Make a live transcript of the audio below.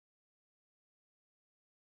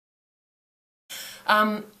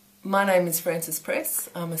My name is Frances Press.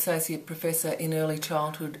 I'm Associate Professor in Early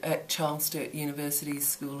Childhood at Charles Sturt University's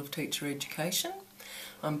School of Teacher Education.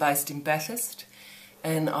 I'm based in Bathurst,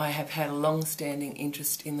 and I have had a long-standing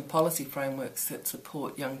interest in the policy frameworks that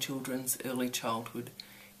support young children's early childhood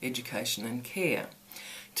education and care.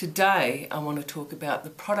 Today I want to talk about the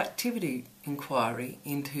productivity inquiry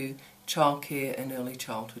into childcare and early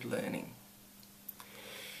childhood learning.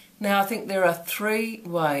 Now, I think there are three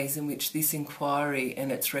ways in which this inquiry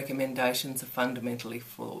and its recommendations are fundamentally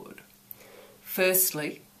flawed.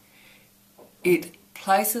 Firstly, it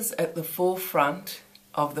places at the forefront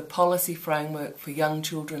of the policy framework for young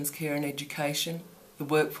children's care and education the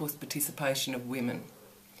workforce participation of women.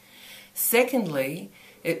 Secondly,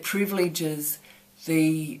 it privileges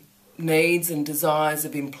the needs and desires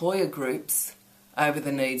of employer groups over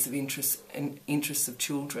the needs of interests of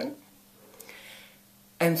children.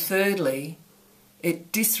 And thirdly,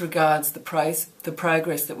 it disregards the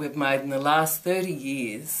progress that we've made in the last 30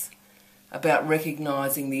 years about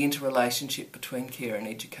recognising the interrelationship between care and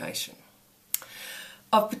education.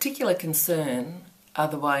 Of particular concern are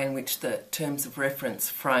the way in which the terms of reference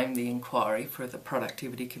frame the inquiry for the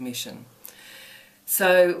Productivity Commission.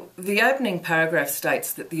 So the opening paragraph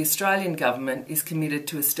states that the Australian Government is committed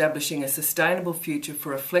to establishing a sustainable future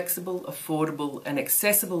for a flexible, affordable and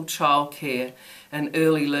accessible childcare and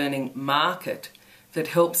early learning market that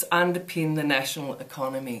helps underpin the national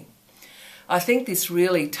economy. I think this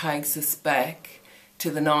really takes us back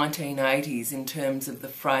to the 1980s in terms of the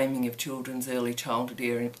framing of children's early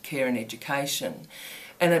childhood care and education.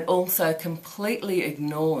 And it also completely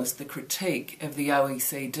ignores the critique of the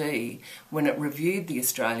OECD when it reviewed the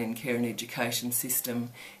Australian care and education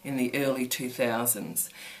system in the early 2000s.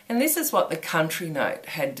 And this is what the country note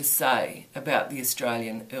had to say about the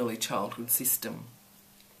Australian early childhood system.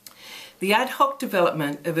 The ad hoc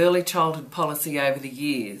development of early childhood policy over the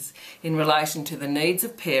years in relation to the needs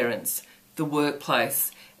of parents, the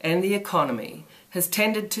workplace and the economy has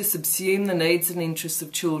tended to subsume the needs and interests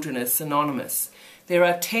of children as synonymous. There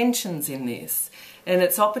are tensions in this, and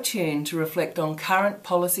it's opportune to reflect on current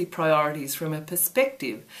policy priorities from a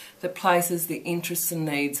perspective that places the interests and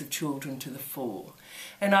needs of children to the fore.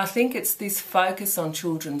 And I think it's this focus on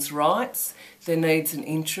children's rights, their needs and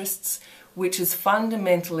interests, which is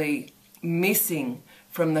fundamentally missing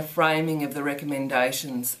from the framing of the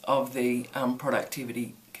recommendations of the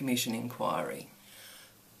Productivity Commission inquiry.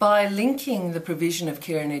 By linking the provision of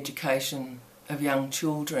care and education of young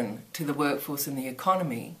children to the workforce and the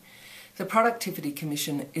economy, the Productivity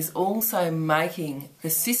Commission is also making the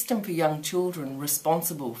system for young children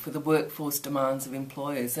responsible for the workforce demands of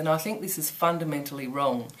employers, and I think this is fundamentally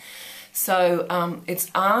wrong. So it's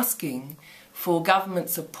asking for government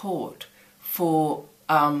support for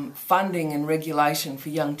funding and regulation for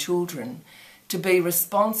young children to be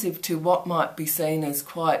responsive to what might be seen as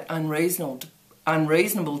quite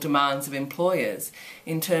unreasonable demands of employers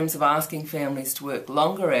in terms of asking families to work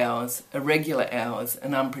longer hours, irregular hours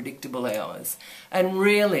and unpredictable hours. And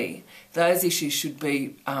really, those issues should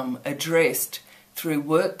be addressed through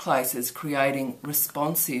workplaces creating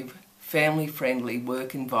responsive, family-friendly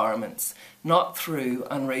work environments, not through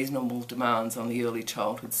unreasonable demands on the early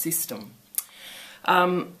childhood system.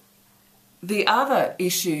 The other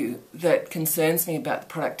issue that concerns me about the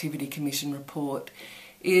Productivity Commission report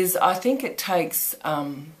is I think it takes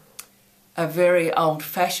a very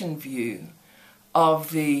old-fashioned view of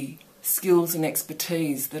the skills and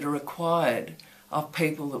expertise that are required of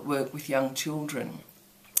people that work with young children.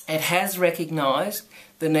 It has recognised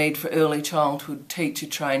the need for early childhood teacher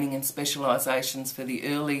training and specialisations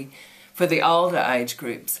for the older age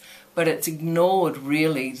groups, but it's ignored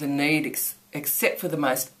really the need except for the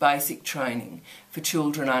most basic training for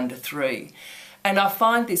children under 3. And I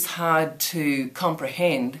find this hard to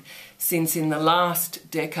comprehend since in the last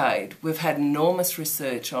decade we've had enormous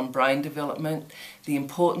research on brain development, the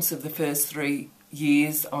importance of the first 3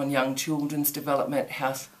 years on young children's development,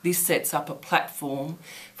 how this sets up a platform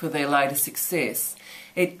for their later success.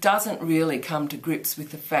 It doesn't really come to grips with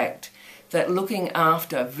the fact that looking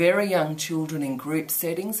after very young children in group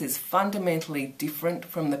settings is fundamentally different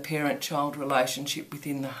from the parent-child relationship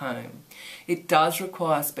within the home. It does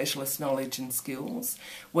require specialist knowledge and skills.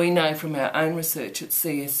 We know from our own research at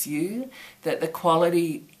CSU that the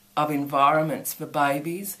quality of environments for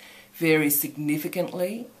babies varies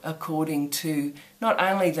significantly according to not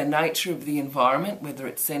only the nature of the environment, whether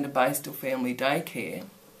it's centre-based or family daycare,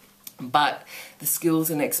 but the skills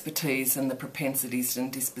and expertise and the propensities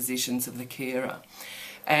and dispositions of the carer.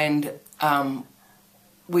 And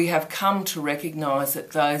we have come to recognise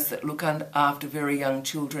that those that look after very young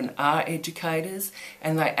children are educators,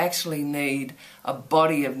 and they actually need a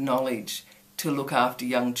body of knowledge to look after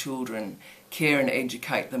young children, care and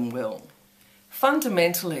educate them well.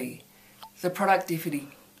 Fundamentally, the Productivity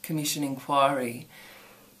Commission inquiry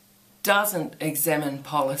doesn't examine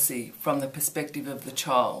policy from the perspective of the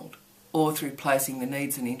child or through placing the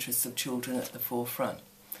needs and interests of children at the forefront.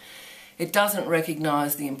 It doesn't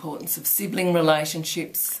recognise the importance of sibling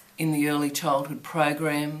relationships in the early childhood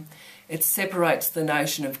program. It separates the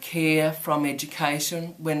notion of care from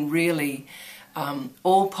education when really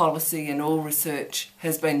all policy and all research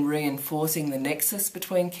has been reinforcing the nexus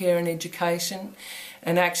between care and education,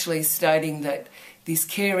 and actually stating that this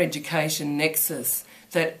care-education nexus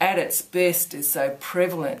that at its best is so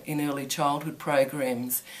prevalent in early childhood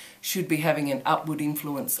programs should be having an upward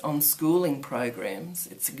influence on schooling programs.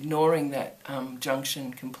 It's ignoring that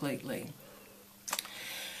junction completely.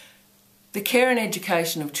 The care and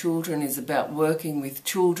education of children is about working with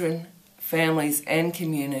children, families and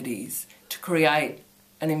communities to create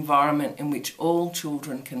an environment in which all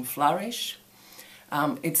children can flourish.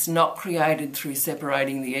 It's not created through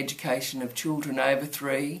separating the education of children over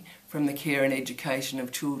 3 from the care and education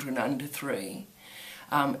of children under 3.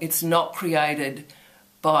 It's not created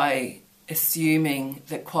by assuming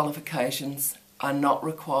that qualifications are not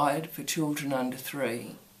required for children under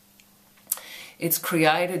 3. It's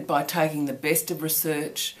created by taking the best of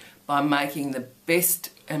research, by making the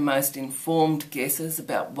best and most informed guesses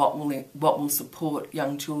about what will support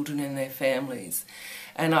young children and their families.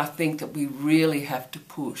 And I think that we really have to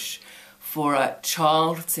push for a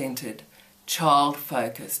child-centred,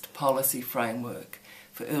 child-focused policy framework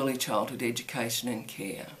for early childhood education and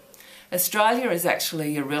care. Australia is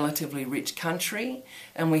actually a relatively rich country,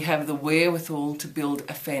 and we have the wherewithal to build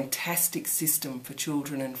a fantastic system for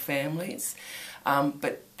children and families.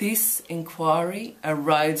 But this inquiry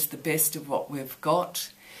erodes the best of what we've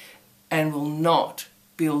got and will not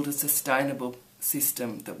build a sustainable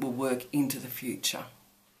system that will work into the future.